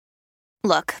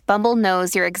Look, Bumble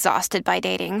knows you're exhausted by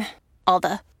dating. All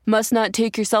the must not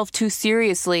take yourself too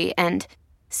seriously and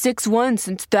 6'1"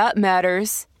 since that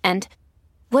matters. And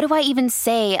what do I even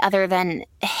say other than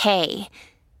hey?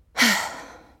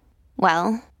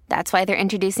 Well, that's why they're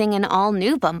introducing an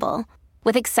all-new Bumble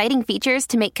with exciting features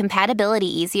to make compatibility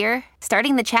easier,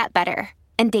 starting the chat better,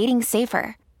 and dating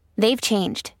safer. They've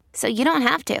changed, so you don't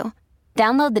have to.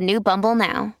 Download the new Bumble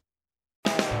now.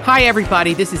 Hi,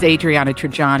 everybody. This is Adriana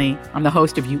Trajani. I'm the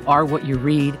host of You Are What You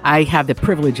Read. I have the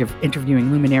privilege of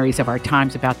interviewing luminaries of our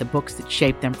times about the books that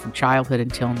shaped them from childhood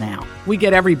until now. We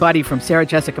get everybody from Sarah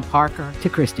Jessica Parker to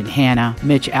Kristen Hanna,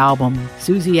 Mitch Albom,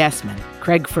 Susie Essman,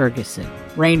 Craig Ferguson,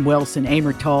 Rainn Wilson,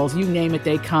 Amor Tolls, you name it,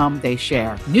 they come, they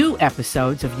share. New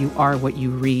episodes of You Are What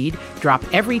You Read drop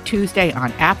every Tuesday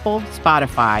on Apple,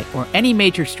 Spotify, or any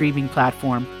major streaming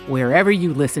platform wherever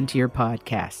you listen to your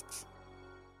podcasts.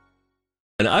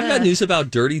 And I've got news about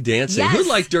Dirty Dancing. Yes. Who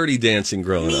liked Dirty Dancing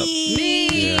growing up?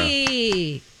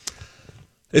 Me. Yeah.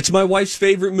 It's my wife's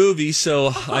favorite movie,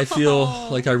 so I feel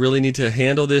like I really need to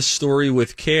handle this story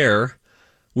with care.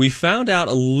 We found out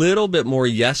a little bit more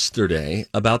yesterday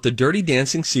about the Dirty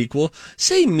Dancing sequel.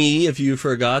 Say me if you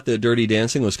forgot that Dirty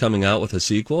Dancing was coming out with a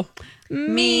sequel.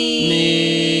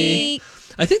 Me.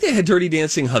 I think they had Dirty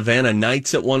Dancing Havana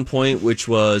Nights at one point, which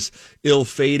was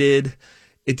ill-fated.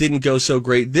 It didn't go so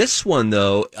great. This one,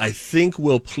 though, I think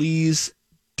will please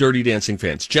Dirty Dancing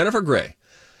fans. Jennifer Grey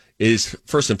is,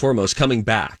 first and foremost, coming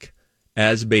back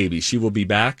as Baby. She will be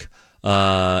back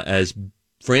as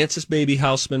Frances Baby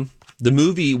Houseman. The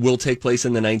movie will take place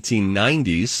in the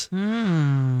 1990s,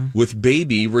 with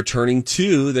Baby returning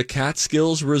to the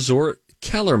Catskills Resort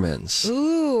Kellerman's.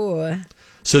 Ooh.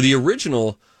 So the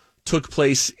original took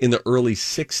place in the early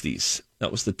 60s.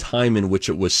 That was the time in which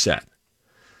it was set.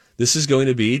 This is going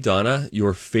to be, Donna,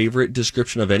 your favorite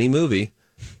description of any movie,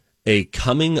 a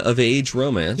coming-of-age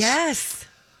romance. Yes.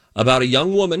 About a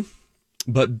young woman,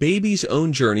 but Baby's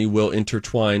own journey will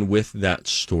intertwine with that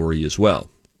story as well.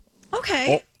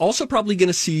 Okay. Also probably going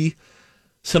to see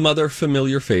some other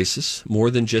familiar faces,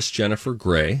 more than just Jennifer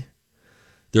Grey.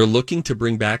 They're looking to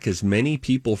bring back as many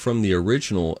people from the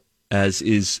original as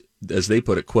is, as they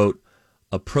put it, quote,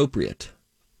 appropriate.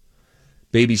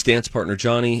 Baby's dance partner,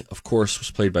 Johnny, of course,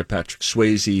 was played by Patrick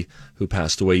Swayze, who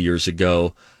passed away years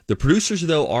ago. The producers,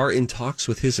 though, are in talks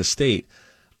with his estate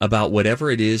about whatever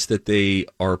it is that they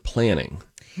are planning.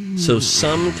 So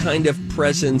some kind of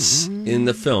presence in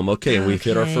the film. Okay, and we've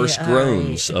hit our first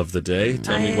groans of the day.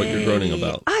 Tell me what you're groaning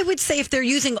about. I would say if they're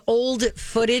using old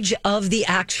footage of the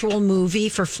actual movie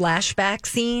for flashback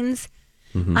scenes,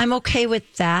 I'm okay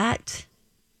with that.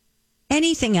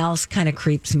 Anything else kind of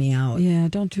creeps me out. Yeah,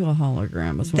 don't do a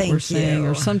hologram is what Thank we're saying. you.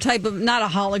 Or some type of, not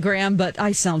a hologram, but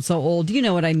I sound so old. You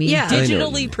know what I mean? Yeah. I know what you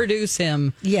Digitally mean. produce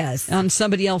him Yes. on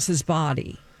somebody else's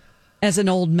body as an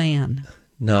old man.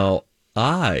 Now,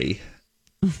 I,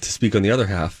 to speak on the other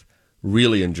half,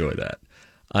 really enjoy that.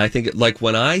 I think, like,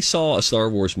 when I saw a Star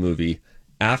Wars movie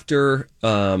after,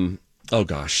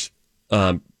 Princess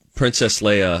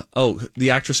Leia,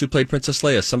 the actress who played Princess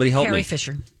Leia, somebody help me.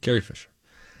 Carrie Fisher.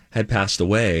 Had passed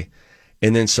away,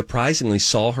 and then surprisingly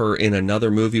saw her in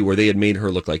another movie where they had made her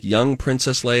look like young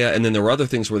Princess Leia, and then there were other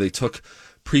things where they took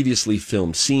previously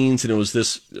filmed scenes, and it was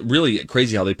this really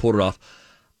crazy how they pulled it off.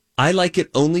 I like it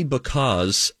only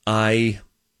because I'm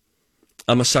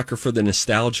a sucker for the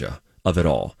nostalgia of it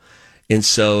all. And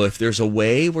so if there's a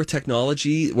way where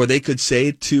technology, where they could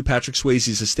say to Patrick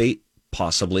Swayze's estate,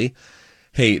 possibly,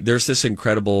 hey, there's this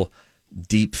incredible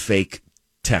deep fake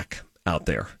tech out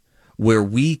there where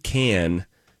we can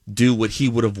do what he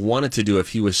would have wanted to do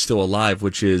if he was still alive,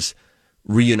 which is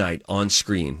reunite on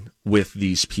screen with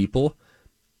these people.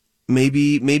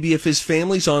 Maybe if his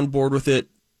family's on board with it,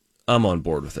 I'm on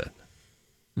board with it.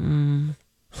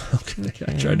 Okay.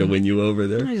 I tried to win you over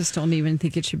there. I just don't even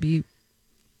think it should be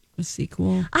a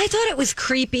sequel. I thought it was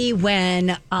creepy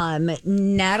when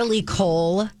Natalie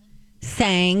Cole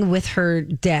sang with her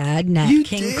dad, Nat You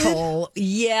King did? Cole.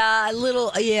 Yeah,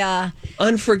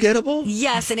 Unforgettable?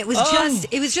 Yes, and it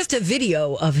was just a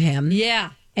video of him. Yeah.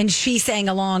 And she sang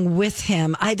along with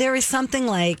him. There is something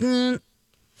like,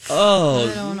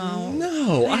 Oh, I don't know.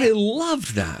 No, I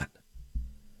loved that.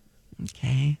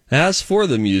 Okay. As for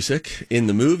the music in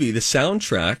the movie, the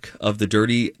soundtrack of the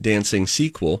Dirty Dancing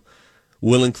sequel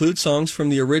will include songs from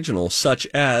the original, such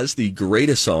as the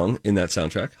greatest song in that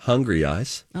soundtrack, Hungry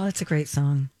Eyes. Oh, that's a great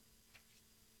song.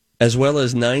 As well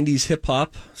as 90s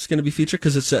hip-hop is going to be featured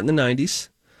because it's set in the 90s.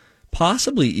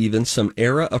 Possibly even some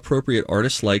era-appropriate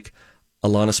artists like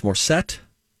Alanis Morissette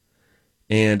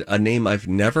and a name I've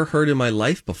never heard in my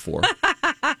life before,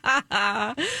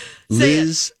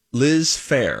 Liz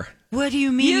Phair. What do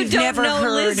you mean? You've don't never know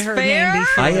heard Liz her Phair? name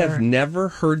before? I have never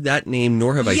heard that name,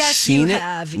 nor have I Yes, seen you it.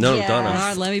 have. No, Yes. Donna. All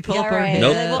right, let me pull up All her right. hit.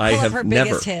 Nope, We'll pull I up have her never.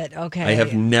 biggest hit. Okay. I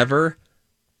have never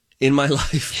in my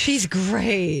life. She's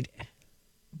great.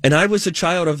 And I was a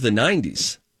child of the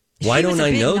 90s. Why She was don't a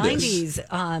I big know 90s,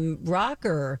 this?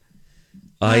 rocker.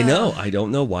 I know. I don't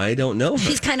know why I don't know her.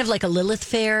 She's kind of like a Lilith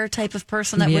Fair type of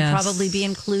person that Yes. would probably be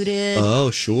included.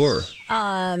 Oh, sure.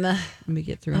 Let me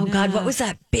get through. Oh now. God, what was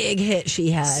that big hit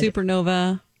she had?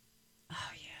 Supernova?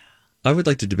 I would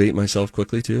like to debate myself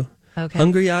quickly, too. Okay.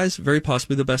 Hungry Eyes, very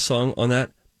possibly the best song on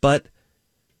that. But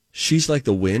She's Like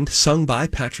the Wind, sung by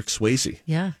Patrick Swayze.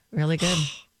 Yeah, really good.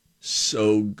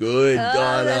 So good,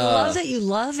 Donna. I love that you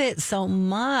love it so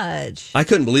much. I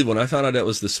couldn't believe when I found out it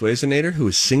was the Swayzenator who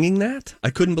was singing that.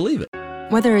 I couldn't believe it.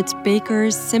 Whether it's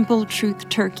Baker's Simple Truth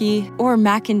Turkey or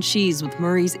mac and cheese with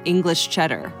Murray's English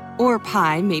Cheddar or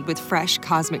pie made with fresh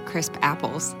Cosmic Crisp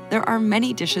apples, there are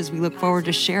many dishes we look forward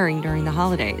to sharing during the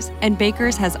holidays. And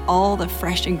Baker's has all the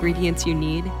fresh ingredients you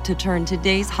need to turn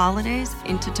today's holidays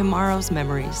into tomorrow's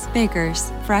memories.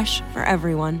 Baker's, fresh for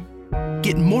everyone.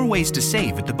 Get more ways to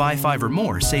save at the Buy 5 or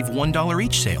More Save $1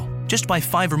 each sale. Just buy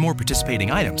 5 or more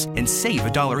participating items and save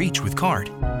 $1 each with card.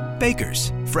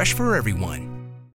 Baker's, fresh for everyone.